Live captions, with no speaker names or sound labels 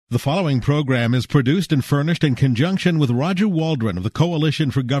The following program is produced and furnished in conjunction with Roger Waldron of the Coalition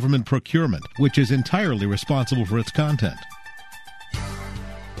for Government Procurement, which is entirely responsible for its content.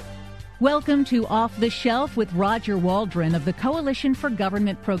 Welcome to Off the Shelf with Roger Waldron of the Coalition for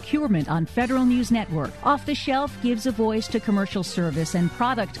Government Procurement on Federal News Network. Off the Shelf gives a voice to commercial service and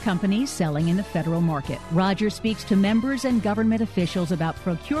product companies selling in the federal market. Roger speaks to members and government officials about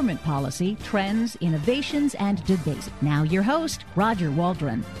procurement policy, trends, innovations, and debates. Now your host, Roger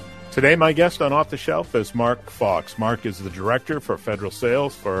Waldron. Today my guest on Off the Shelf is Mark Fox. Mark is the Director for Federal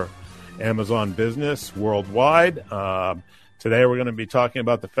Sales for Amazon Business Worldwide. Today we're going to be talking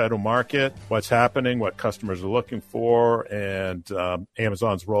about the federal market, what's happening, what customers are looking for, and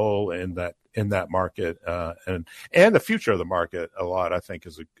Amazon's role in that market, and the future of the market. A lot, I think,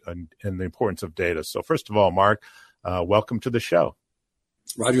 and the importance of data. So, first of all, Mark, welcome to the show.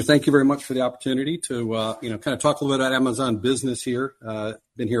 Roger, thank you very much for the opportunity to kind of talk a little bit about Amazon Business here.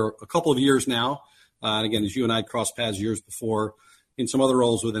 Been here a couple of years now, and again, as you and I crossed paths years before in some other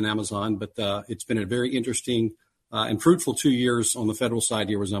roles within Amazon, but it's been a very interesting and fruitful 2 years on the federal side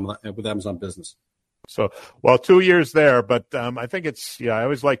here with Amazon Business. So, well, 2 years there, but I think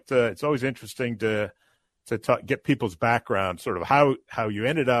it's always interesting to get people's background, sort of how you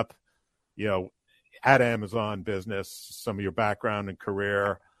ended up, at Amazon Business, some of your background and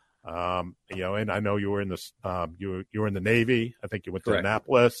career, and I know you were in this, you were in the Navy. I think you went to Correct.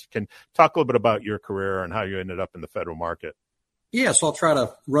 Annapolis. Can talk a little bit about your career and how you ended up in the federal market. Yeah, so I'll try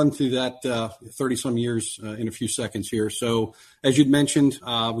to run through that 30-some years in a few seconds here. So as you'd mentioned,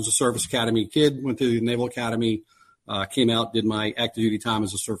 I was a service academy kid, went to the Naval Academy, came out, did my active duty time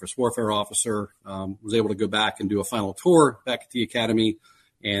as a surface warfare officer, was able to go back and do a final tour back at the academy,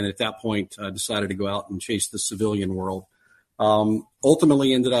 and at that point decided to go out and chase the civilian world.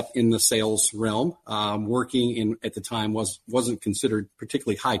 Ultimately ended up in the sales realm, working in, at the time, wasn't considered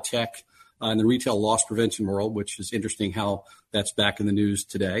particularly high-tech, in the retail loss prevention world, which is interesting how that's back in the news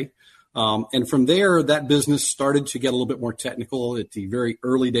today. And from there, that business started to get a little bit more technical at the very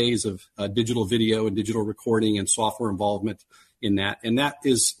early days of digital video and digital recording and software involvement in that. And that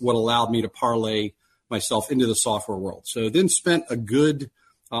is what allowed me to parlay myself into the software world. So then spent a good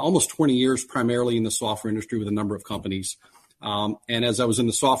almost 20 years primarily in the software industry with a number of companies. And as I was in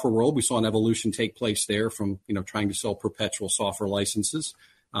the software world, we saw an evolution take place there from, trying to sell perpetual software licenses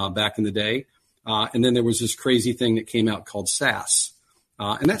back in the day. And then there was this crazy thing that came out called SaaS.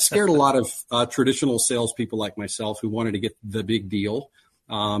 And that scared a lot of traditional salespeople like myself who wanted to get the big deal.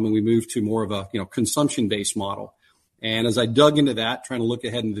 And we moved to more of a, consumption-based model. And as I dug into that, trying to look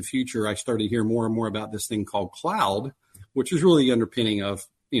ahead into the future, I started to hear more and more about this thing called cloud, which is really the underpinning of,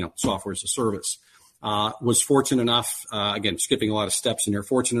 software as a service. Was fortunate enough, again, skipping a lot of steps in here,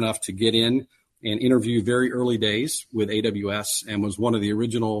 fortunate enough to get in and interview very early days with AWS and was one of the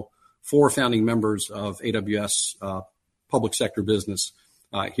original 4 founding members of AWS public sector business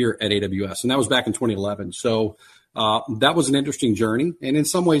here at AWS. And that was back in 2011. So that was an interesting journey. And in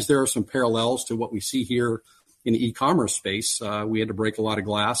some ways, there are some parallels to what we see here in the e-commerce space. We had to break a lot of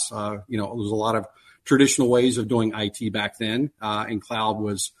glass. There was a lot of traditional ways of doing IT back then, and cloud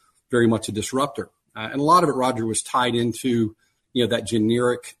was very much a disruptor. And a lot of it, Roger, was tied into that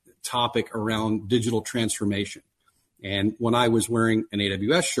generic topic around digital transformation. And when I was wearing an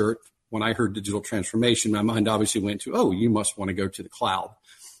AWS shirt, when I heard digital transformation, my mind obviously went to, oh, you must want to go to the cloud.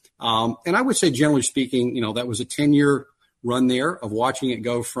 And I would say, generally speaking, that was a 10-year run there of watching it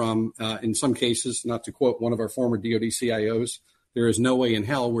go from, in some cases, not to quote one of our former DoD CIOs, there is no way in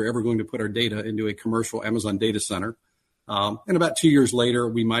hell we're ever going to put our data into a commercial Amazon data center. And about 2 years later,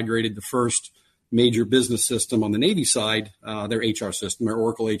 we migrated the first major business system on the Navy side, their HR system, their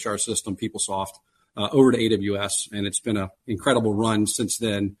Oracle HR system, PeopleSoft, over to AWS. And it's been an incredible run since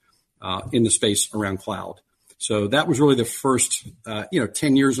then in the space around cloud. So that was really the first,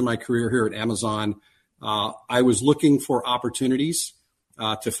 10 years of my career here at Amazon. I was looking for opportunities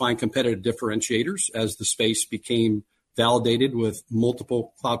to find competitive differentiators as the space became validated with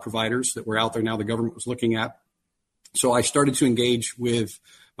multiple cloud providers that were out there now the government was looking at. So I started to engage with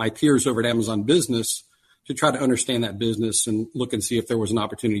my peers over at Amazon Business to try to understand that business and look and see if there was an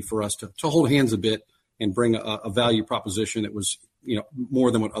opportunity for us to hold hands a bit and bring a value proposition that was,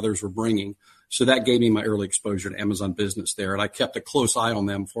 more than what others were bringing. So that gave me my early exposure to Amazon Business there. And I kept a close eye on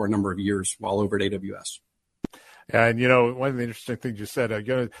them for a number of years while over at AWS. Yeah, and one of the interesting things you said, I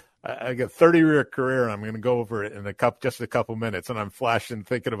got a 30-year career, and I'm going to go over it in just a couple minutes, and I'm flashing,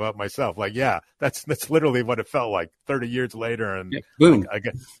 thinking about myself, like, yeah, that's literally what it felt like. 30 years later, and boom,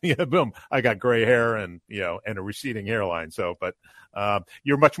 boom, I got gray hair and and a receding hairline. So, but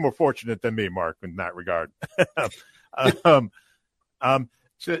you're much more fortunate than me, Mark, in that regard.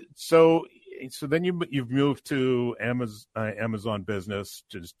 So then you've moved to Amazon Business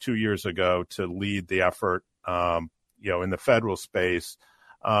just 2 years ago to lead the effort, in the federal space.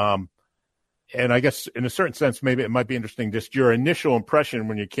 And I guess in a certain sense, maybe it might be interesting, just your initial impression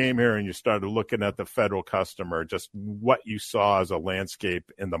when you came here and you started looking at the federal customer, just what you saw as a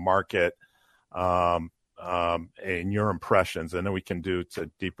landscape in the market, and your impressions. And then we can do a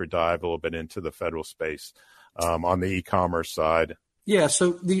deeper dive a little bit into the federal space on the e-commerce side. Yeah,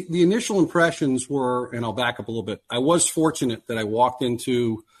 so the initial impressions were, and I'll back up a little bit, I was fortunate that I walked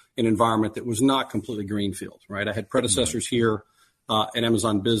into an environment that was not completely greenfield, right? I had predecessors here at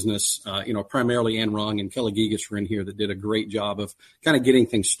Amazon Business, primarily Ann Rung and Kelly Gigas were in here that did a great job of kind of getting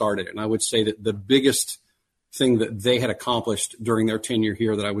things started. And I would say that the biggest thing that they had accomplished during their tenure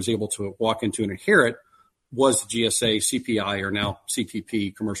here that I was able to walk into and inherit was the GSA CPI, or now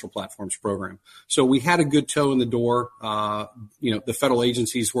CTP, Commercial Platforms Program. So we had a good toe in the door. The federal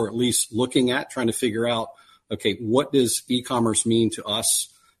agencies were at least looking at, trying to figure out, okay, what does e-commerce mean to us?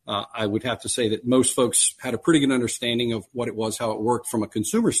 I would have to say that most folks had a pretty good understanding of what it was, how it worked from a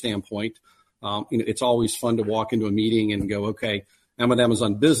consumer standpoint. It's always fun to walk into a meeting and go, okay, I'm at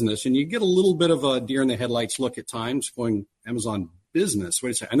Amazon Business. And you get a little bit of a deer in the headlights look at times going, Amazon Business?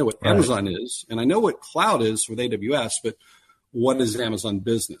 Wait a second. I know what Amazon is, and I know what cloud is with AWS, but what is Amazon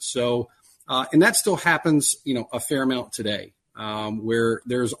Business? So, and that still happens, a fair amount today, where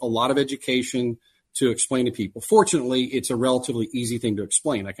there's a lot of education to explain to people. Fortunately, it's a relatively easy thing to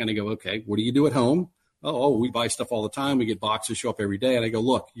explain. I kind of go, okay, what do you do at home? Oh, we buy stuff all the time. We get boxes show up every day. And I go,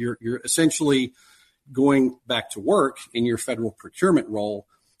 look, you're essentially going back to work in your federal procurement role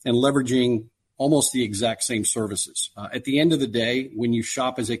and leveraging almost the exact same services. At the end of the day, when you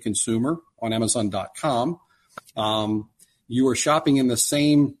shop as a consumer on Amazon.com, you are shopping in the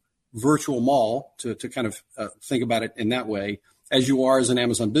same virtual mall, to kind of think about it in that way, as you are as an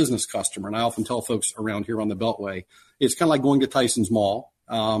Amazon Business customer. And I often tell folks around here on the Beltway, it's kind of like going to Tyson's Mall,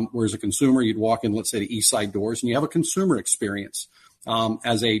 where as a consumer, you'd walk in, let's say, the East Side doors, and you have a consumer experience.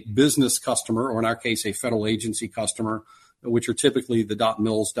 As a business customer, or in our case, a federal agency customer, which are typically the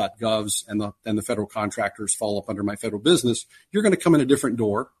 .mils, .govs, and the federal contractors fall up under my federal business, you're going to come in a different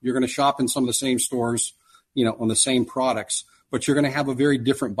door. You're going to shop in some of the same stores, on the same products, but you're going to have a very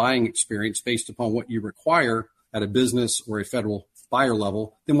different buying experience based upon what you require at a business or a federal buyer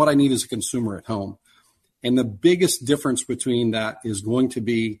level than what I need as a consumer at home. And the biggest difference between that is going to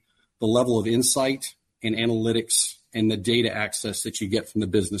be the level of insight and analytics and the data access that you get from the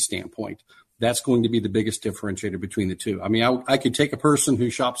business standpoint. That's going to be the biggest differentiator between the two. I mean, I could take a person who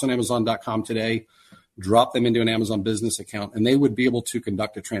shops on Amazon.com today, drop them into an Amazon Business account, and they would be able to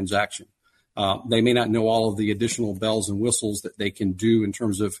conduct a transaction. They may not know all of the additional bells and whistles that they can do in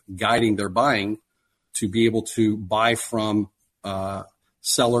terms of guiding their buying to be able to buy from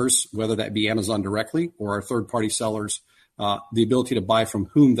sellers, whether that be Amazon directly or our third-party sellers. The ability to buy from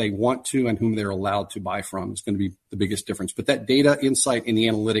whom they want to and whom they're allowed to buy from is going to be the biggest difference. But that data insight and the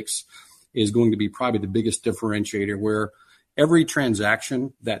analytics is going to be probably the biggest differentiator, where every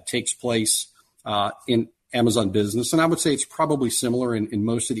transaction that takes place in Amazon Business, and I would say it's probably similar in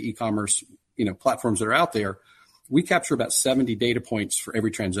most of the e-commerce platforms that are out there, we capture about 70 data points for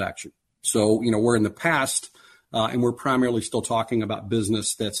every transaction. So, we're in the past, and we're primarily still talking about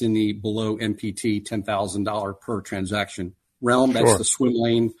business that's in the below MPT $10,000 per transaction realm. That's the swim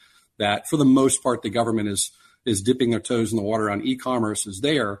lane that, for the most part, the government is dipping their toes in the water on. E-commerce is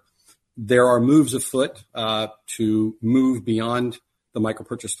there. There are moves afoot to move beyond the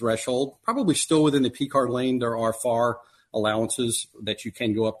micro-purchase threshold. Probably still within the P-card lane, there are FAR allowances that you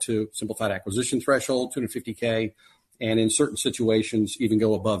can go up to, simplified acquisition threshold, $250K, and in certain situations even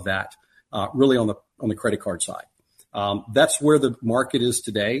go above that, really on the credit card side. That's where the market is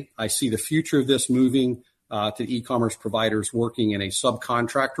today. I see the future of this moving to e-commerce providers working in a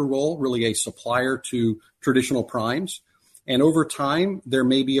subcontractor role, really a supplier to traditional primes. And over time, there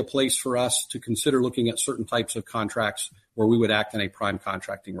may be a place for us to consider looking at certain types of contracts where we would act in a prime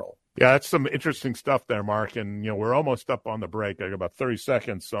contracting role. Yeah, that's some interesting stuff there, Mark. And, we're almost up on the break. I got about 30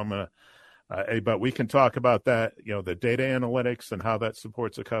 seconds. So I'm going to, but we can talk about that, the data analytics and how that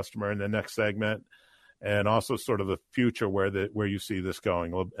supports a customer in the next segment, and also sort of the future where you see this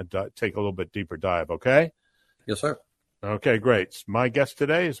going. Take a little bit deeper dive. Okay. Yes, sir. Okay, great. My guest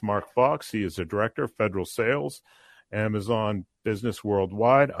today is Mark Fox. He is the Director of Federal Sales, Amazon Business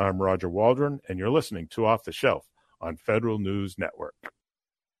Worldwide. I'm Roger Waldron, and you're listening to Off the Shelf on Federal News Network.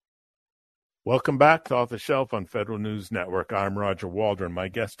 Welcome back to Off the Shelf on Federal News Network. I'm Roger Waldron. My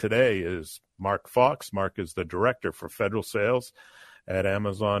guest today is Mark Fox. Mark is the Director for Federal Sales at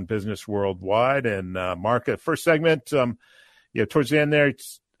Amazon Business Worldwide. And Mark, first segment, towards the end there,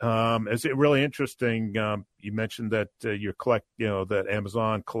 It's really interesting. You mentioned that that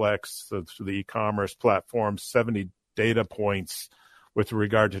Amazon collects through the e-commerce platform 70 data points with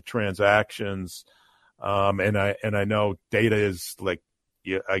regard to transactions. And I know data is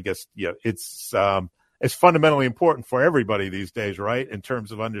it's fundamentally important for everybody these days, right? In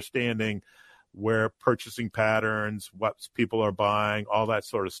terms of understanding where purchasing patterns, what people are buying, all that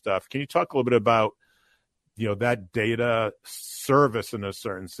sort of stuff. Can you talk a little bit about, that data service in a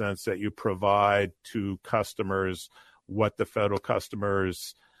certain sense that you provide to customers, what the federal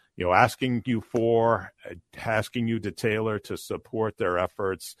customers, asking you for, asking you to tailor to support their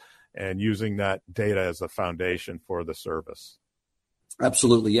efforts, and using that data as a foundation for the service?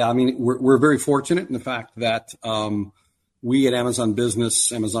 Absolutely. Yeah. I mean, we're very fortunate in the fact that we at Amazon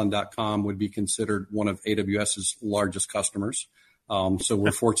Business, Amazon.com, would be considered one of AWS's largest customers. So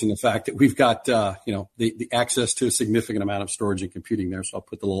we're fortunate in the fact that we've got, the access to a significant amount of storage and computing there. So I'll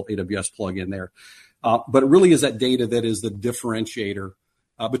put the little AWS plug in there. But it really is that data that is the differentiator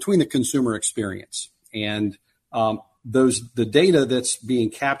between the consumer experience. And the data that's being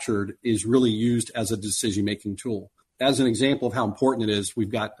captured is really used as a decision-making tool. As an example of how important it is, we've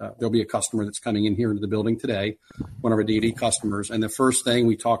got there'll be a customer that's coming in here into the building today, one of our DoD customers, and the first thing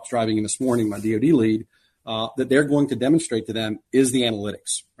we talked driving in this morning, my DoD lead, that they're going to demonstrate to them is the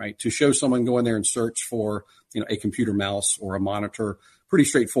analytics, right? To show someone go in there and search for a computer mouse or a monitor, pretty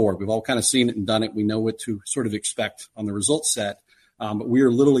straightforward. We've all kind of seen it and done it. We know what to sort of expect on the results set, but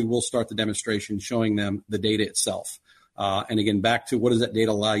we'll start the demonstration showing them the data itself. And again, back to what does that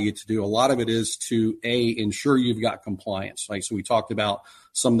data allow you to do? A lot of it is to, ensure you've got compliance. Right? So we talked about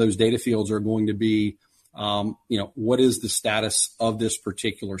some of those data fields are going to be, what is the status of this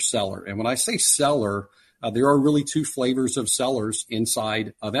particular seller? And when I say seller, there are really two flavors of sellers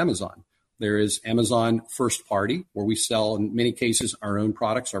inside of Amazon. There is Amazon first party, where we sell, in many cases, our own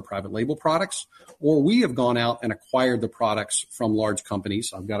products, our private label products, or we have gone out and acquired the products from large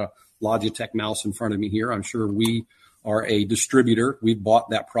companies. I've got a Logitech mouse in front of me here. I'm sure we are a distributor. We've bought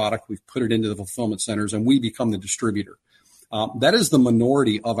that product. We've put it into the fulfillment centers, and we become the distributor. That is the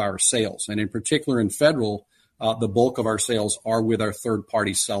minority of our sales. And in particular in federal, the bulk of our sales are with our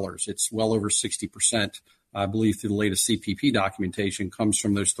third-party sellers. It's well over 60%, I believe, through the latest CPP documentation, comes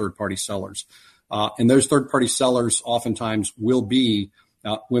from those third-party sellers. And those third-party sellers oftentimes will be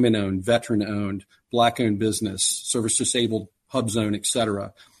women-owned, veteran-owned, Black-owned business, service-disabled, hub zone, et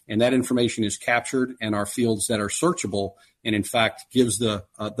cetera. And that information is captured in our fields that are searchable, and in fact gives the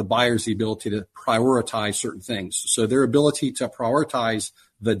buyers the ability to prioritize certain things. So their ability to prioritize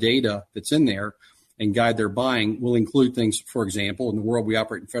the data that's in there and guide their buying will include things, for example, in the world we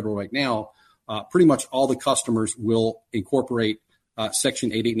operate in federal right now, pretty much all the customers will incorporate Section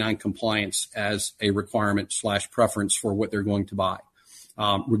 889 compliance as a requirement / preference for what they're going to buy.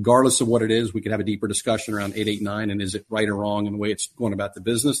 Regardless of what it is, we could have a deeper discussion around 889 and is it right or wrong in the way it's going about the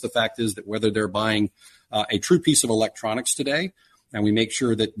business. The fact is that whether they're buying a true piece of electronics today, and we make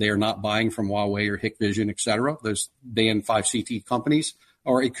sure that they are not buying from Huawei or Hikvision, et cetera, those banned 5CT companies,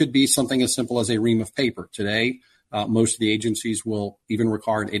 or it could be something as simple as a ream of paper. Today, most of the agencies will even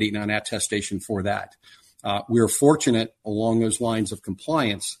require an 889 attestation for that. We are fortunate along those lines of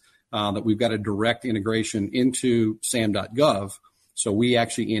compliance that we've got a direct integration into SAM.gov. So we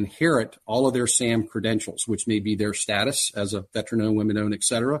actually inherit all of their SAM credentials, which may be their status as a veteran-owned, women-owned, et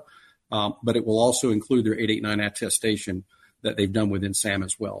cetera. But it will also include their 889 attestation that they've done within SAM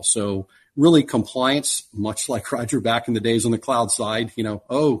as well. So really compliance, much like Roger back in the days on the cloud side, you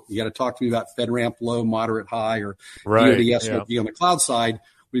got to talk to me about FedRAMP low, moderate, high, or DoD SOP on the cloud side.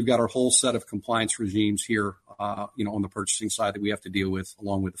 We've got our whole set of compliance regimes here, on the purchasing side that we have to deal with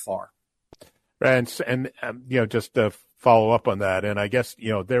along with the FAR. And just to follow up on that, and I guess,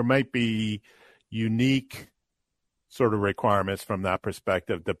 there might be unique sort of requirements from that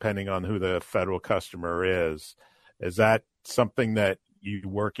perspective, depending on who the federal customer is. Is that something that you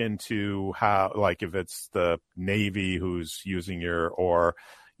work into, how, like if it's the Navy who's using or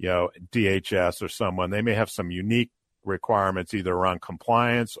DHS or someone, they may have some unique requirements either around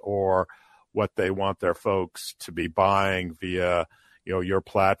compliance or what they want their folks to be buying via, your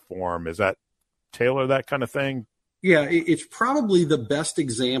platform. Is that tailor that kind of thing? Yeah, it's probably the best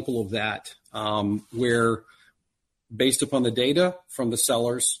example of that, where based upon the data from the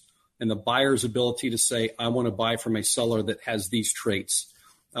sellers and the buyer's ability to say, I want to buy from a seller that has these traits.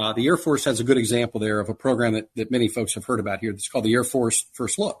 The Air Force has a good example there of a program that many folks have heard about here. It's called the Air Force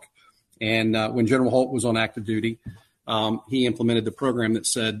First Look. And when General Holt was on active duty, he implemented the program that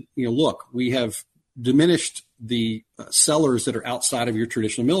said, look, we have diminished the sellers that are outside of your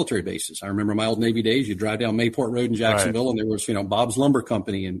traditional military bases. I remember my old Navy days. You drive down Mayport Road in Jacksonville, and there was, Bob's Lumber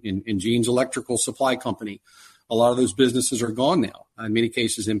Company and Gene's Electrical Supply Company. A lot of those businesses are gone now, in many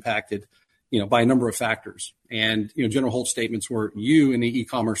cases impacted, by a number of factors. And, General Holt's statements were, you in the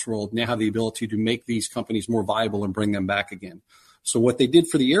e-commerce world now have the ability to make these companies more viable and bring them back again. So what they did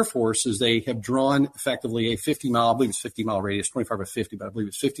for the Air Force is they have drawn effectively a 50-mile, I believe it's 50-mile radius, 25 or 50, but I believe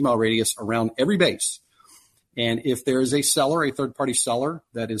it's 50-mile radius around every base. And if there is a seller, a third-party seller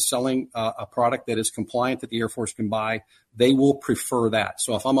that is selling a product that is compliant that the Air Force can buy, they will prefer that.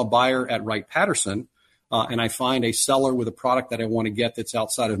 So if I'm a buyer at Wright-Patterson and I find a seller with a product that I want to get that's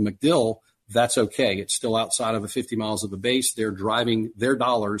outside of MacDill, that's okay. It's still outside of the 50 miles of the base. They're driving their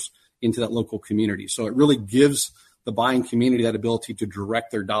dollars into that local community. So it really gives the buying community that ability to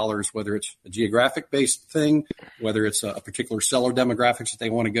direct their dollars, whether it's a geographic-based thing, whether it's a particular seller demographics that they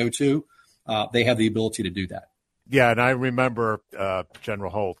want to go to, they have the ability to do that. Yeah, and I remember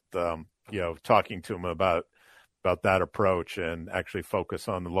General Holt, talking to him about that approach and actually focus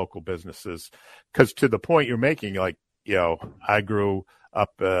on the local businesses. Because to the point you're making, I grew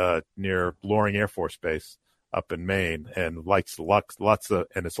up near Loring Air Force Base up in Maine, and lots of,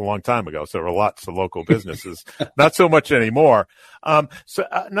 and it's a long time ago, so there were lots of local businesses, not so much anymore. So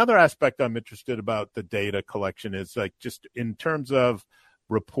another aspect I'm interested about the data collection is just in terms of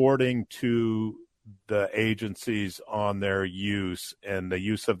reporting to the agencies on their use and the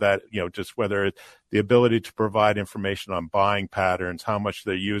use of that, just whether it's the ability to provide information on buying patterns, how much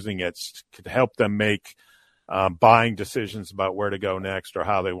they're using it could help them make buying decisions about where to go next or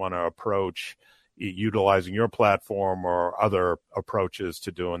how they want to approach utilizing your platform or other approaches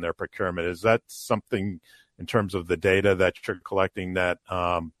to doing their procurement. Is that something in terms of the data that you're collecting that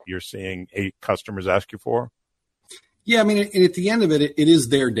you're seeing customers ask you for? Yeah, I mean, at the end of it, it is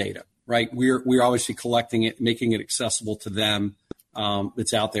their data, right? We're obviously collecting it, making it accessible to them.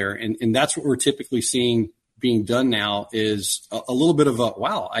 That's out there. And that's what we're typically seeing being done now is a little bit of a,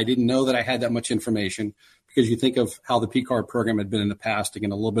 wow, I didn't know that I had that much information, because you think of how the P-card program had been in the past,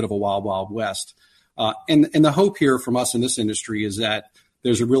 again, a little bit of a wild, wild west. And the hope here from us in this industry is that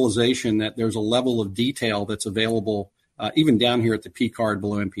there's a realization that there's a level of detail that's available, even down here at the P-card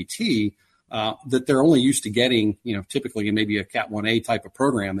below MPT, that they're only used to getting, typically in maybe a Cat 1A type of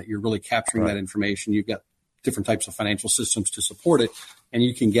program that you're really capturing that information. You've got different types of financial systems to support it, and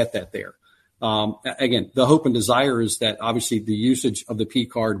you can get that there. Again, the hope and desire is that obviously the usage of the P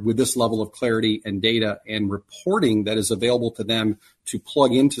card with this level of clarity and data and reporting that is available to them to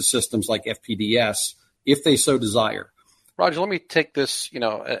plug into systems like FPDS, if they so desire. Roger, let me take this,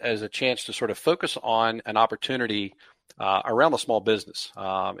 as a chance to sort of focus on an opportunity around the small business.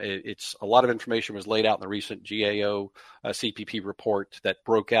 It's a lot of information was laid out in the recent GAO CPP report that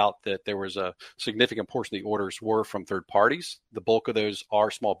broke out that there was a significant portion of the orders were from third parties. The bulk of those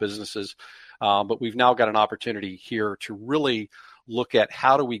are small businesses. But we've now got an opportunity here to really look at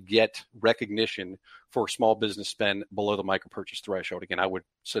how do we get recognition for small business spend below the micro purchase threshold. Again, I would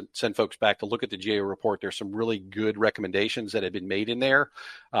send folks back to look at the GAO report. There's some really good recommendations that have been made in there,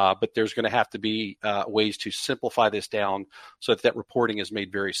 but there's going to have to be ways to simplify this down so that reporting is made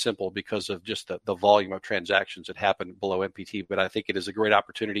very simple because of just the volume of transactions that happen below MPT. But I think it is a great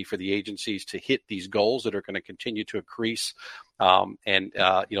opportunity for the agencies to hit these goals that are going to continue to increase.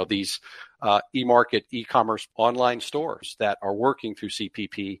 These e-market, e-commerce online stores that are working through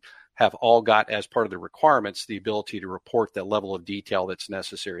CPP have all got, as part of the requirements, the ability to report that level of detail that's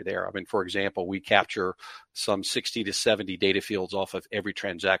necessary there. I mean, for example, we capture some 60 to 70 data fields off of every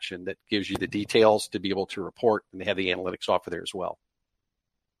transaction that gives you the details to be able to report, and they have the analytics offer there as well.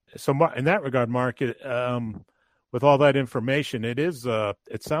 So in that regard, Mark, with all that information, it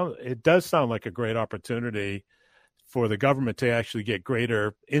does sound like a great opportunity for the government to actually get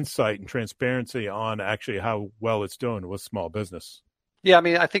greater insight and transparency on actually how well it's doing with small business. Yeah, I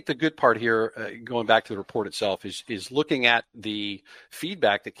mean, I think the good part here, going back to the report itself, is looking at the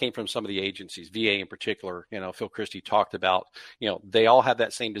feedback that came from some of the agencies, VA in particular. Phil Christie talked about, they all have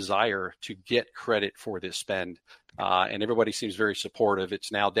that same desire to get credit for this spend, and everybody seems very supportive.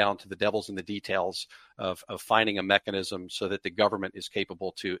 It's now down to the devil's in the details of finding a mechanism so that the government is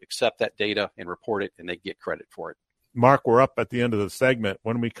capable to accept that data and report it, and they get credit for it. Mark, we're up at the end of the segment.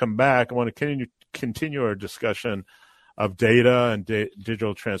 When we come back, I want to continue our discussion of data and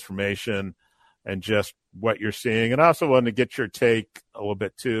digital transformation and just what you're seeing. And I also want to get your take a little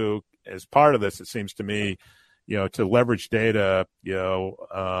bit too, as part of this, it seems to me, to leverage data,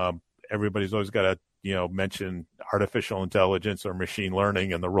 everybody's always got to, mention artificial intelligence or machine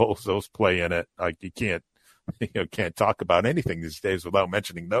learning and the roles those play in it. Like you can't can't talk about anything these days without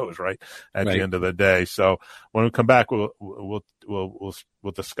mentioning those, right? At Right. the end of the day. So when we come back, we'll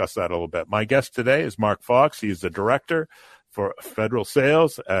discuss that a little bit. My guest today is Mark Fox. He's the director for federal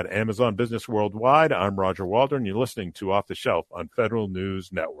sales at Amazon Business Worldwide. I'm Roger Waldron. You're listening to Off the Shelf on Federal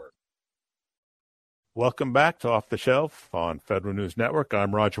News Network. Welcome back to Off the Shelf on Federal News Network.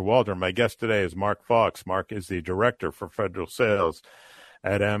 I'm Roger Waldron. My guest today is Mark Fox. Mark is the director for federal sales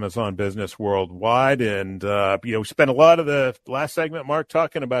at Amazon Business Worldwide. And, we spent a lot of the last segment, Mark,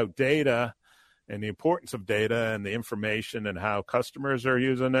 talking about data and the importance of data and the information and how customers are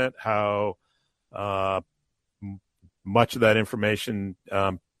using it, how much of that information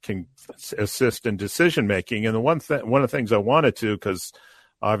can assist in decision making. And one of the things I wanted to, because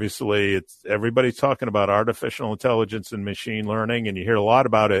obviously everybody's talking about artificial intelligence and machine learning, and you hear a lot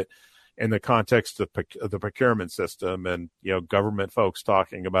about it in the context of the procurement system, and government folks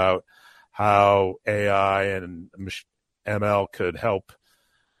talking about how AI and ML could help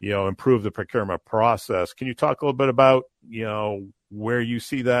improve the procurement process. Can you talk a little bit about where you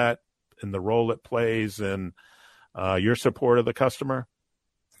see that and the role it plays in your support of the customer?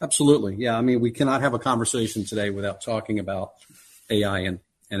 Absolutely. Yeah. I mean, we cannot have a conversation today without talking about AI and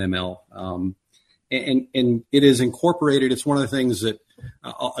ML. And it is incorporated. It's one of the things that,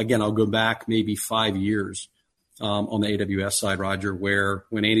 I'll go back maybe 5 years on the AWS side, Roger, where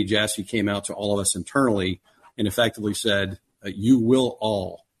when Andy Jassy came out to all of us internally and effectively said, you will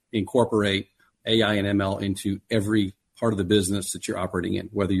all incorporate AI and ML into every part of the business that you're operating in,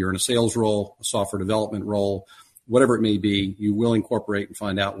 whether you're in a sales role, a software development role, whatever it may be, you will incorporate and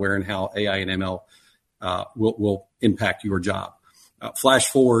find out where and how AI and ML will impact your job. Flash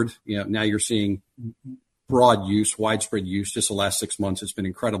forward, now you're seeing broad use, widespread use. Just the last 6 months, it's been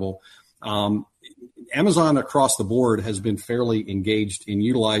incredible. Amazon across the board has been fairly engaged in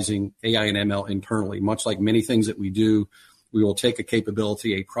utilizing AI and ML internally. Much like many things that we do, we will take a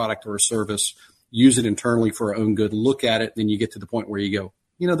capability, a product or a service, use it internally for our own good, look at it, then you get to the point where you go,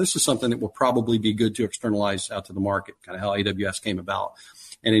 this is something that will probably be good to externalize out to the market, kind of how AWS came about.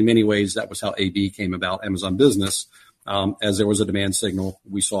 And in many ways, that was how AB came about, Amazon Business. As there was a demand signal,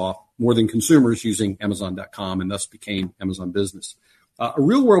 we saw more than consumers using Amazon.com, and thus became Amazon Business. A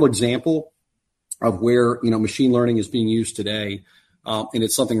real world example of where machine learning is being used today, and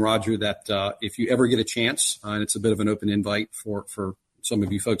it's something, Roger, that if you ever get a chance, and it's a bit of an open invite for some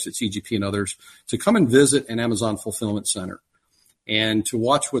of you folks at CGP and others, to come and visit an Amazon fulfillment center and to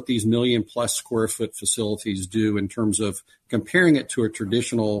watch what these 1 million+ square foot facilities do in terms of comparing it to a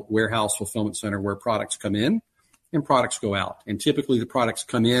traditional warehouse fulfillment center where products come in and products go out. And typically the products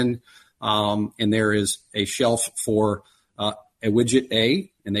come in and there is a shelf for a widget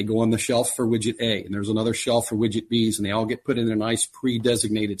A, and they go on the shelf for widget A. And there's another shelf for widget Bs, and they all get put in their nice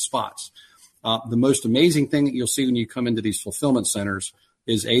pre-designated spots. The most amazing thing that you'll see when you come into these fulfillment centers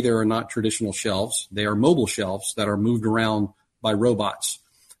is there are not traditional shelves. They are mobile shelves that are moved around by robots.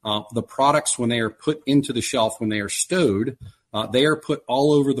 The products, when they are put into the shelf, when they are stowed, they are put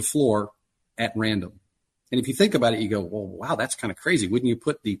all over the floor at random. And if you think about it, you go, well, wow, that's kind of crazy. Wouldn't you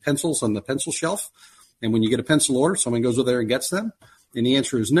put the pencils on the pencil shelf? And when you get a pencil order, someone goes over there and gets them? And the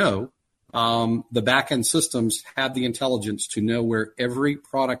answer is no. The back-end systems have the intelligence to know where every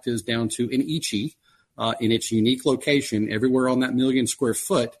product is down to an ichi, in its unique location. Everywhere on that 1 million square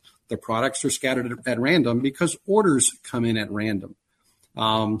foot, the products are scattered at random because orders come in at random.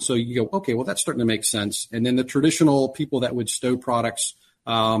 So you go, okay, well, that's starting to make sense. And then the traditional people that would stow products,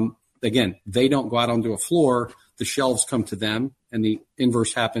 again, they don't go out onto a floor. The shelves come to them, and the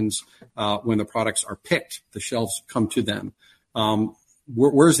inverse happens when the products are picked. The shelves come to them.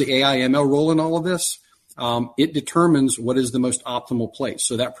 Where's the AI ML role in all of this? It determines what is the most optimal place.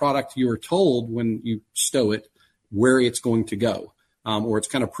 So that product, you are told when you stow it where it's going to go, or it's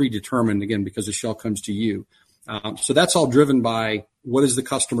kind of predetermined, again, because the shelf comes to you. So that's all driven by what is the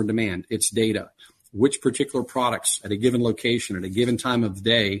customer demand? It's data. Which particular products at a given location, at a given time of the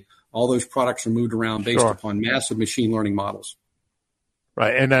day, all those products are moved around based upon massive machine learning models.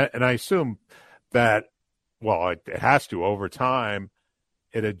 Right. And I assume that, well, it has to over time,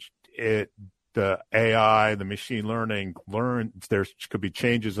 the AI, the machine learning there could be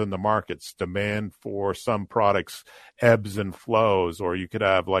changes in the markets. Demand for some products ebbs and flows, or you could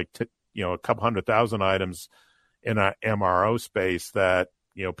have a couple 100,000 items in an MRO space that,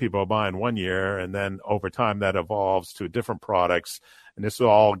 people are buying one year, and then over time that evolves to different products. And this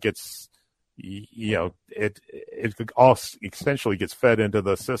all gets, it all essentially gets fed into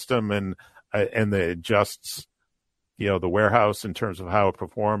the system and it adjusts, the warehouse in terms of how it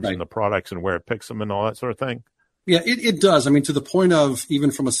performs, right, and the products and where it picks them and all that sort of thing. Yeah, it does. I mean, to the point of, even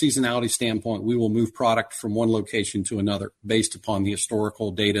from a seasonality standpoint, we will move product from one location to another based upon the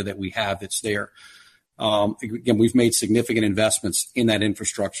historical data that we have that's there. Again, we've made significant investments in that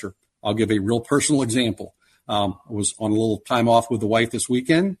infrastructure. I'll give a real personal example. I was on a little time off with the wife this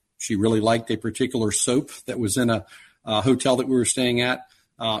weekend. She really liked a particular soap that was in a hotel that we were staying at.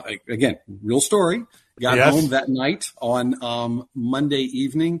 Again, real story. Got home that night on Monday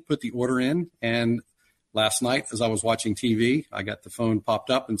evening, put the order in, and last night, as I was watching TV, I got the phone popped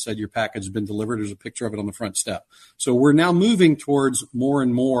up and said, your package has been delivered. There's a picture of it on the front step. So we're now moving towards more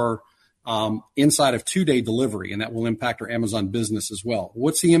and more inside of 2-day delivery, and that will impact our Amazon business as well.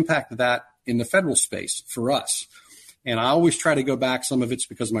 What's the impact of that in the federal space for us? And I always try to go back, some of it's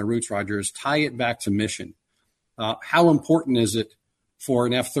because of my roots, Roger, is tie it back to mission. How important is it for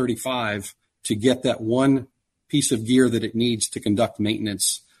an F-35 to get that one piece of gear that it needs to conduct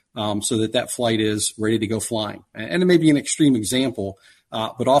maintenance so that flight is ready to go flying? And it may be an extreme example,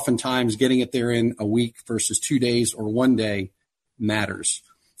 but oftentimes getting it there in a week versus 2 days or 1 day matters.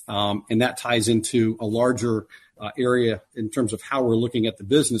 And that ties into a larger area in terms of how we're looking at the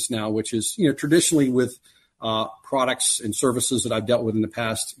business now, which is, traditionally with products and services that I've dealt with in the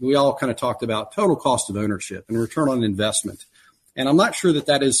past, we all kind of talked about total cost of ownership and return on investment. And I'm not sure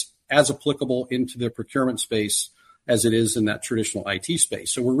that is as applicable into the procurement space as it is in that traditional IT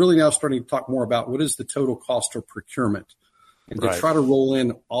space. So we're really now starting to talk more about what is the total cost of procurement, and to try to roll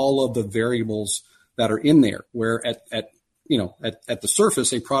in all of the variables that are in there, where at the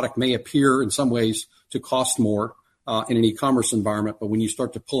surface, a product may appear in some ways to cost more in an e-commerce environment. But when you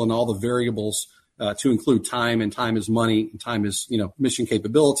start to pull in all the variables to include time, and time is money, and time is, mission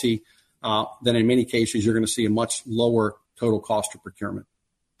capability, then in many cases, you're going to see a much lower total cost of procurement.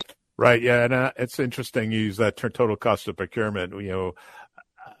 Right. Yeah. And it's interesting you use that term, total cost of procurement.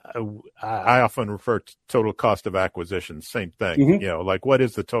 I often refer to total cost of acquisition, same thing. Mm-hmm. Like, what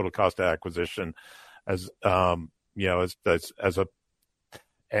is the total cost of acquisition as and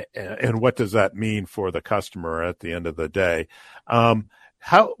what does that mean for the customer at the end of the day?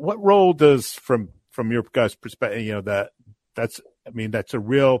 What role does, from your guys' perspective, that's a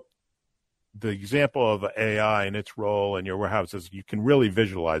real, the example of AI and its role in your warehouses, you can really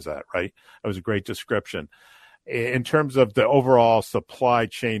visualize that, right? That was a great description. In terms of the overall supply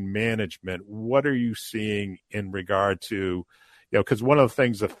chain management, what are you seeing in regard to, because one of the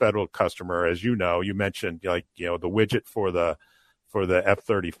things the federal customer, as you mentioned, the widget for the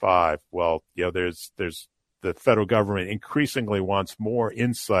F-35. Well, there's the federal government increasingly wants more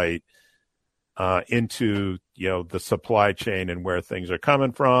insight into the supply chain and where things are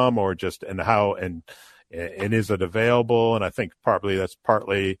coming from, or just and how and is it available? And I think that's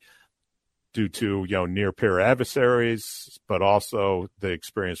partly due to near peer adversaries, but also the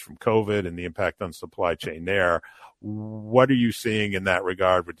experience from COVID and the impact on supply chain there. What are you seeing in that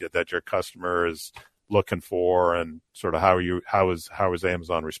regard that your customer is looking for, and sort of how is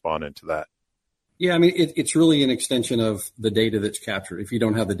Amazon responding to that? Yeah, it's really an extension of the data that's captured. If you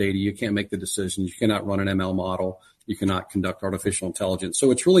don't have the data, you can't make the decisions. You cannot run an ML model. You cannot conduct artificial intelligence.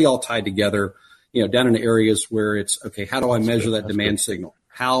 So it's really all tied together, down in areas where it's, okay, how do I measure that demand signal?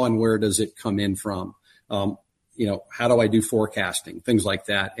 How and where does it come in from? How do I do forecasting? Things like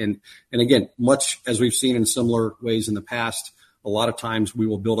that. And again, much as we've seen in similar ways in the past, a lot of times we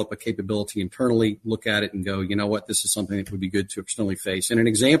will build up a capability internally, look at it and go, you know what, this is something that would be good to externally face. And an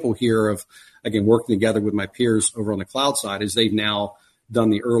example here of, again, working together with my peers over on the cloud side is they've now done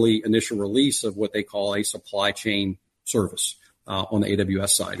the early initial release of what they call a supply chain service on the AWS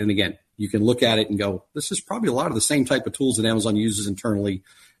side. And again, you can look at it and go, this is probably a lot of the same type of tools that Amazon uses internally,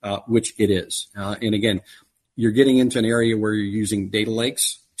 which it is. And again, you're getting into an area where you're using data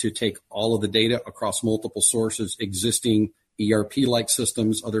lakes to take all of the data across multiple sources, existing ERP-like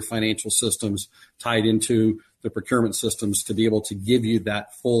systems, other financial systems tied into the procurement systems, to be able to give you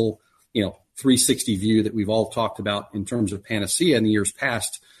that full, 360 view that we've all talked about in terms of Panacea in the years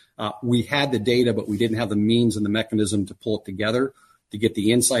past. We had the data, but we didn't have the means and the mechanism to pull it together, to get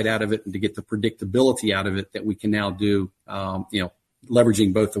the insight out of it and to get the predictability out of it that we can now do,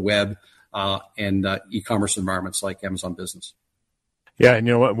 leveraging both the web and e-commerce environments like Amazon Business. Yeah, and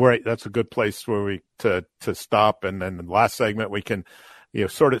you know what? Right, that's a good place where we to stop, and then the last segment we can,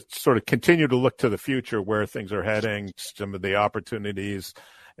 sort of continue to look to the future, where things are heading, some of the opportunities,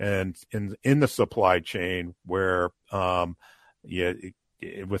 and in the supply chain, where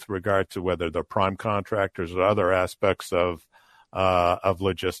with regard to whether they're prime contractors or other aspects of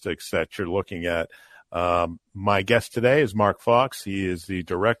logistics that you're looking at. My guest today is Mark Fox. He is the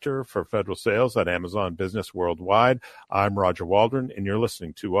Director for Federal Sales at Amazon Business Worldwide. I'm Roger Waldron, and you're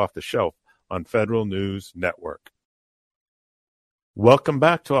listening to Off the Shelf on Federal News Network. Welcome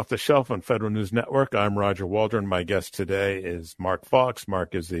back to Off the Shelf on Federal News Network. I'm Roger Waldron. My guest today is Mark Fox.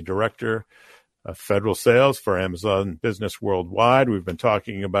 Mark is the Director of Federal Sales for Amazon Business Worldwide. We've been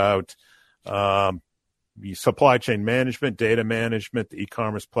talking about the supply chain management, data management, the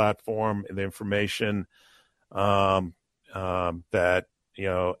e-commerce platform, the information that,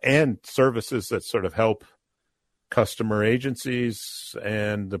 and services that sort of help customer agencies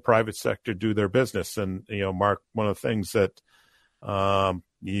and the private sector do their business. And, Mark, one of the things that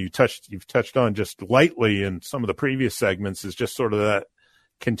you've touched on just lightly in some of the previous segments is just sort of that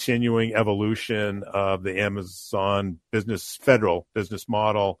continuing evolution of the Amazon federal business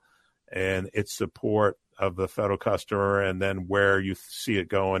model and its support of the federal customer, and then where you see it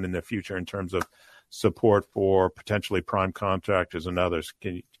going in the future in terms of support for potentially prime contractors and others.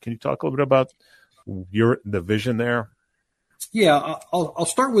 Can you talk a little bit about the vision there? Yeah, I'll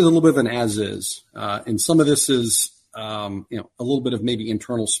start with a little bit of an as is, and some of this is a little bit of maybe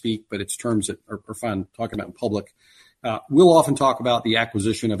internal speak, but it's terms that are fun talking about in public. We'll often talk about the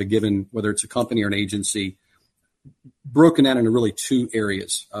acquisition of a given, whether it's a company or an agency, broken down into really two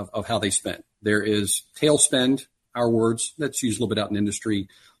areas of how they spend. There is tail spend, our words, that's used a little bit out in industry.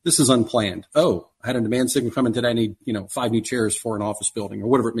 This is unplanned. Oh, I had a demand signal come in today. I need, 5 new chairs for an office building or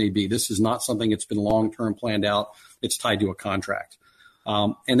whatever it may be. This is not something that's been long-term planned out. It's tied to a contract.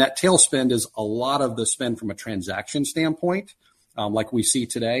 And that tail spend is a lot of the spend from a transaction standpoint. Like we see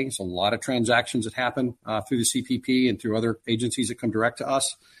today, it's a lot of transactions that happen through the CPP and through other agencies that come direct to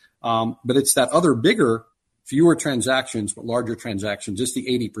us. But it's that other bigger, fewer transactions, but larger transactions, just the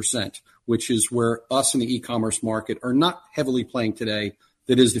 80%, which is where us in the e-commerce market are not heavily playing today.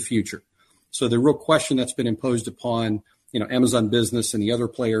 That is the future. So the real question that's been imposed upon, Amazon Business and the other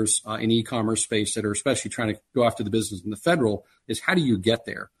players in the e-commerce space that are especially trying to go after the business in the federal is how do you get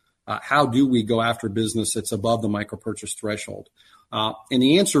there? How do we go after business that's above the micro purchase threshold? And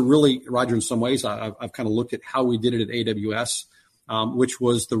the answer really, Roger, in some ways, I've kind of looked at how we did it at AWS, which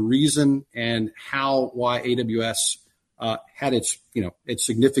was the reason and why AWS had its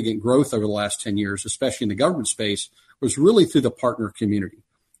significant growth over the last 10 years, especially in the government space, was really through the partner community.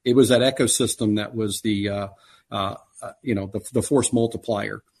 It was that ecosystem that was the force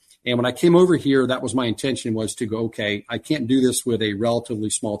multiplier. And when I came over here, that was my intention, was to go, okay, I can't do this with a relatively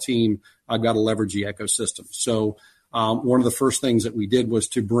small team. I've got to leverage the ecosystem. So one of the first things that we did was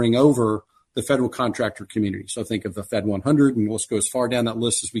to bring over the federal contractor community. So think of the Fed 100, and let's go as far down that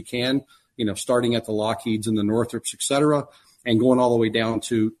list as we can, starting at the Lockheeds and the Northrops, et cetera, and going all the way down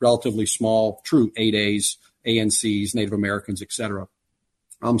to relatively small, true 8As, ANCs, Native Americans, et cetera.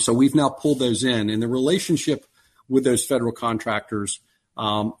 So we've now pulled those in. And the relationship with those federal contractors,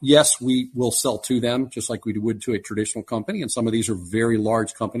 yes, we will sell to them just like we would to a traditional company. And some of these are very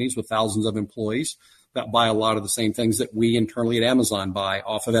large companies with thousands of employees that buy a lot of the same things that we internally at Amazon buy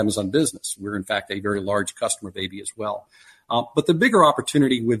off of Amazon Business. We're, in fact, a very large customer baby as well. But the bigger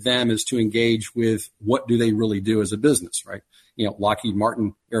opportunity with them is to engage with what do they really do as a business, right? Lockheed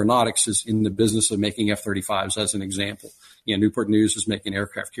Martin Aeronautics is in the business of making F-35s as an example. Newport News is making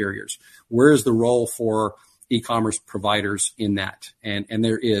aircraft carriers. Where is the role for e-commerce providers in that? And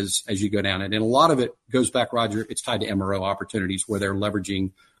there is, as you go down it. And a lot of it goes back, Roger, it's tied to MRO opportunities where they're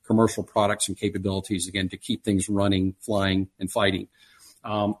leveraging commercial products and capabilities, again, to keep things running, flying, and fighting.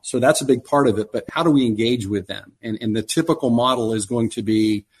 So that's a big part of it. But how do we engage with them? And the typical model is going to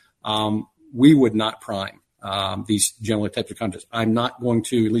be we would not prime these general types of contracts. I'm not going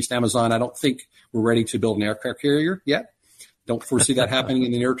to, at least Amazon, I don't think we're ready to build an aircraft carrier yet. Don't foresee that happening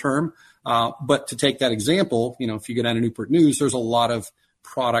in the near term. But to take that example, if you go down to Newport News, there's a lot of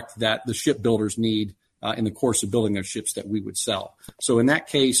product that the shipbuilders need in the course of building their ships that we would sell. So in that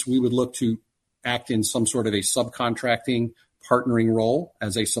case, we would look to act in some sort of a subcontracting partnering role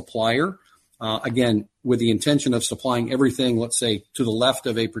as a supplier, again, with the intention of supplying everything, let's say, to the left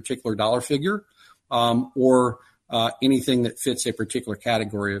of a particular dollar figure, or anything that fits a particular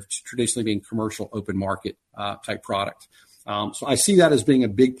category of traditionally being commercial open market type product. So I see that as being a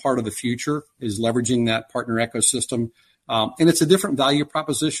big part of the future, is leveraging that partner ecosystem. And it's a different value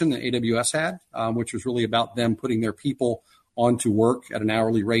proposition than AWS had, which was really about them putting their people onto work at an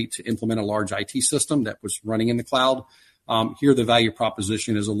hourly rate to implement a large IT system that was running in the cloud. Here, the value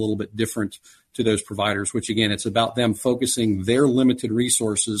proposition is a little bit different to those providers, which, again, it's about them focusing their limited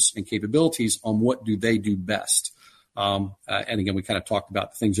resources and capabilities on what do they do best. And again, we kind of talked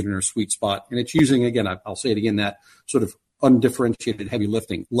about the things that are in our sweet spot. And it's using, again, I'll say it again, that sort of undifferentiated heavy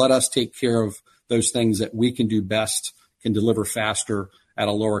lifting. Let us take care of those things that we can do best, can deliver faster at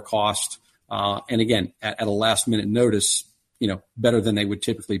a lower cost. And again, at a last minute notice, better than they would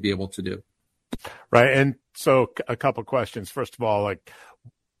typically be able to do. Right. And so a couple questions. First of all, like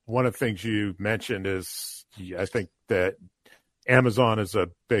one of the things you mentioned is I think that Amazon is a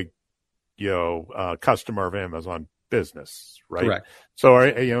big, customer of Amazon Business, right? Correct.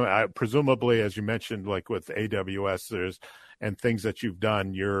 So, presumably, as you mentioned, like with AWS, and things that you've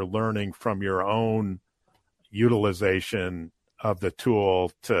done, you're learning from your own utilization of the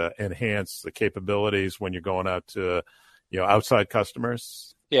tool to enhance the capabilities when you're going out to, outside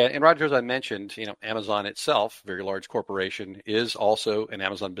customers. Yeah, and Roger, as I mentioned, Amazon itself, very large corporation, is also an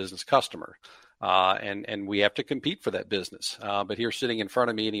Amazon Business customer. And we have to compete for that business. But here sitting in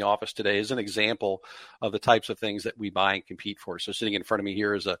front of me in the office today is an example of the types of things that we buy and compete for. So sitting in front of me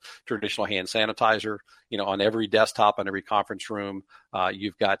here is a traditional hand sanitizer. On every desktop, on every conference room,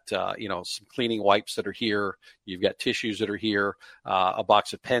 you've got, some cleaning wipes that are here. You've got tissues that are here, a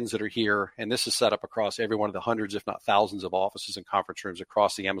box of pens that are here. And this is set up across every one of the hundreds, if not thousands of offices and conference rooms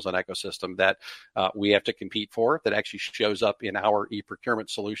across the Amazon ecosystem that we have to compete for, that actually shows up in our e-procurement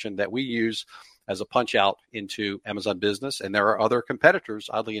solution that we use as a punch out into Amazon Business. And there are other competitors,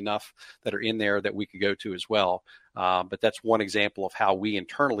 oddly enough, that are in there that we could go to as well. But that's one example of how we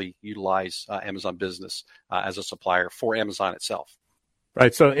internally utilize Amazon Business as a supplier for Amazon itself.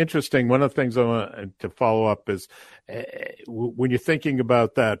 Right. So interesting. One of the things I want to follow up is when you're thinking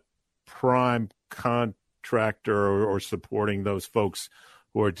about that prime contractor or supporting those folks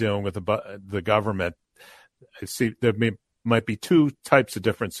who are dealing with the government, I see there might be two types of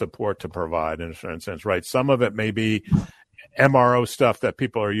different support to provide in a certain sense, right? Some of it may be MRO stuff that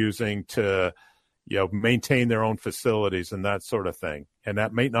people are using to, maintain their own facilities and that sort of thing. And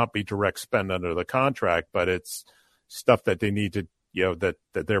that may not be direct spend under the contract, but it's stuff that they need to, that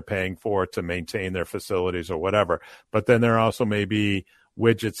they're paying for to maintain their facilities or whatever. But then there also may be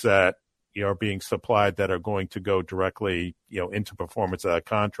widgets that, are being supplied that are going to go directly, into performance of that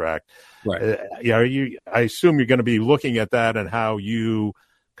contract. Right. I assume you're going to be looking at that and how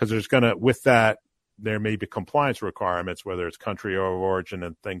because there's with that, there may be compliance requirements, whether it's country of origin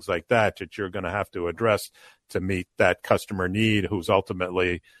and things like that you're going to have to address to meet that customer need, who's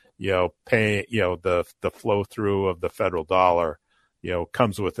ultimately, paying, the flow through of the federal dollar,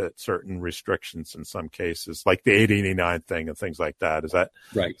 comes with it certain restrictions in some cases, like the 889 thing and things like that. Is that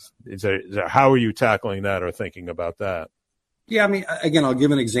right? How are you tackling that or thinking about that? Yeah, I mean, again, I'll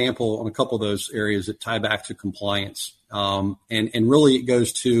give an example on a couple of those areas that tie back to compliance. And really it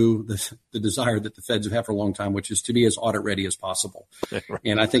goes to the desire that the feds have had for a long time, which is to be as audit ready as possible. Right.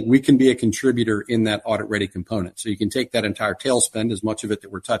 And I think we can be a contributor in that audit ready component. So you can take that entire tail spend, as much of it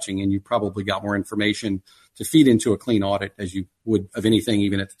that we're touching, and you probably got more information to feed into a clean audit as you would of anything,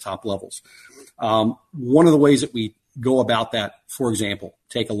 even at the top levels. One of the ways that we go about that, for example,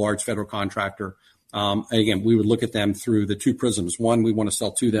 take a large federal contractor. Again, we would look at them through the two prisms. One, we want to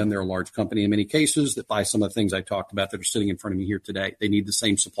sell to them. They're a large company in many cases that buy some of the things I talked about that are sitting in front of me here today. They need the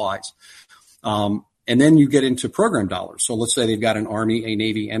same supplies. And then you get into program dollars. So let's say they've got an Army, a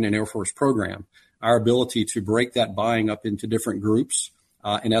Navy, and an Air Force program. Our ability to break that buying up into different groups,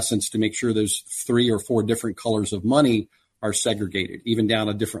 in essence, to make sure those 3 or 4 different colors of money are segregated, even down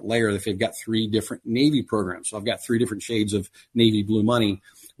a different layer. If they've got 3 different Navy programs, so I've got 3 different shades of Navy blue money,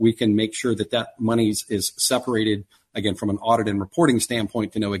 we can make sure that money is separated, again, from an audit and reporting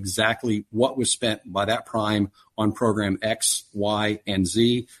standpoint, to know exactly what was spent by that prime on program X, Y, and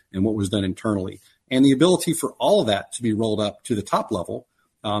Z, and what was done internally. And the ability for all of that to be rolled up to the top level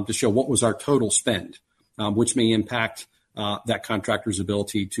to show what was our total spend, which may impact that contractor's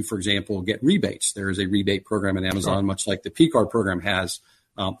ability to, for example, get rebates. There is a rebate program in Amazon, much like the P-Card program has,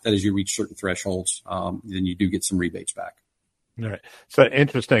 that as you reach certain thresholds, then you do get some rebates back. All right. So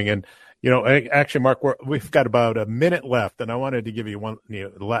interesting. And, actually, Mark, we've got about a minute left, and I wanted to give you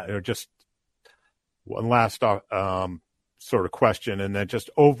just one last sort of question. And then just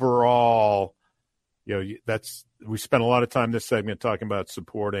overall, we spent a lot of time this segment talking about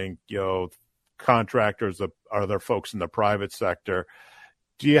supporting, contractors, other folks in the private sector.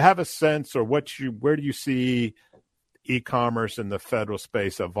 Do you have a sense, or where do you see e-commerce in the federal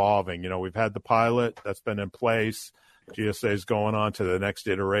space evolving? We've had the pilot that's been in place. GSA is going on to the next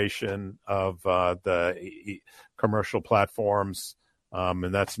iteration of the commercial platforms,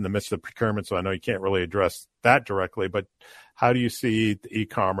 and that's in the midst of procurement. So I know you can't really address that directly, but how do you see the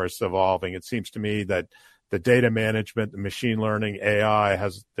e-commerce evolving? It seems to me that the data management, the machine learning, AI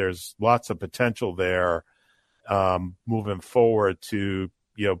there's lots of potential there moving forward to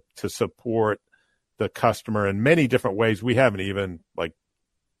support the customer in many different ways we haven't even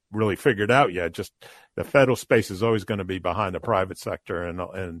really figured out yet. Just the federal space is always going to be behind the private sector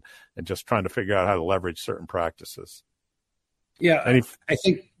and just trying to figure out how to leverage certain practices. Yeah, I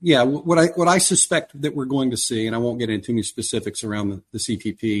think, what I suspect that we're going to see, and I won't get into too many specifics around the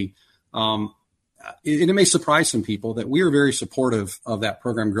CPP, it may surprise some people that we are very supportive of that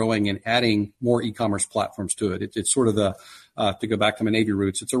program growing and adding more e-commerce platforms to it. It's sort of to go back to my Navy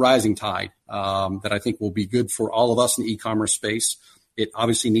roots, it's a rising tide that I think will be good for all of us in the e-commerce space. It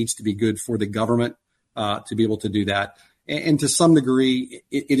obviously needs to be good for the government to be able to do that. And to some degree,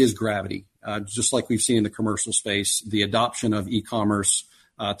 it is gravity. Just like we've seen in the commercial space, the adoption of e-commerce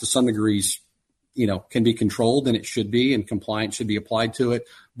to some degrees, can be controlled, and it should be, and compliance should be applied to it,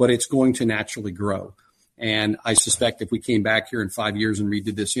 but it's going to naturally grow. And I suspect if we came back here in 5 years and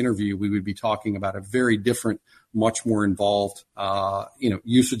redid this interview, we would be talking about a very different, much more involved,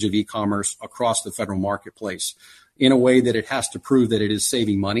 usage of e-commerce across the federal marketplace in a way that it has to prove that it is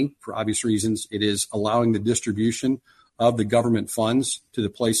saving money for obvious reasons. It is allowing the distribution of the government funds to the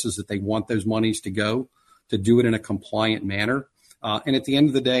places that they want those monies to go, to do it in a compliant manner. And at the end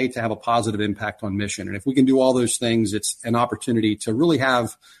of the day, to have a positive impact on mission. And if we can do all those things, it's an opportunity to really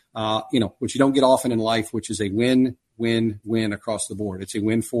have, what you don't get often in life, which is a win, win, win across the board. It's a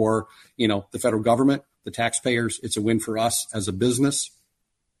win for, the federal government, the taxpayers. It's a win for us as a business.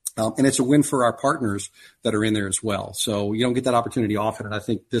 And it's a win for our partners that are in there as well. So you don't get that opportunity often. And I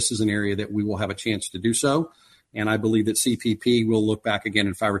think this is an area that we will have a chance to do so. And I believe that CPP will look back again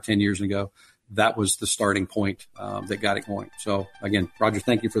in 5 or 10 years and go, that was the starting point that got it going. So, again, Roger,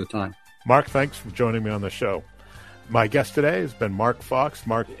 thank you for the time. Mark, thanks for joining me on the show. My guest today has been Mark Fox.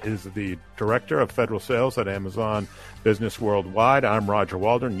 Mark is the Director of Federal Sales at Amazon Business Worldwide. I'm Roger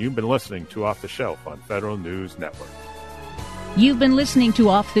Waldron. You've been listening to Off the Shelf on Federal News Network. You've been listening to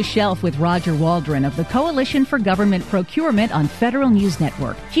Off the Shelf with Roger Waldron of the Coalition for Government Procurement on Federal News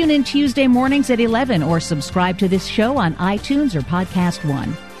Network. Tune in Tuesday mornings at 11 or subscribe to this show on iTunes or Podcast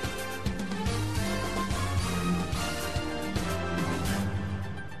One.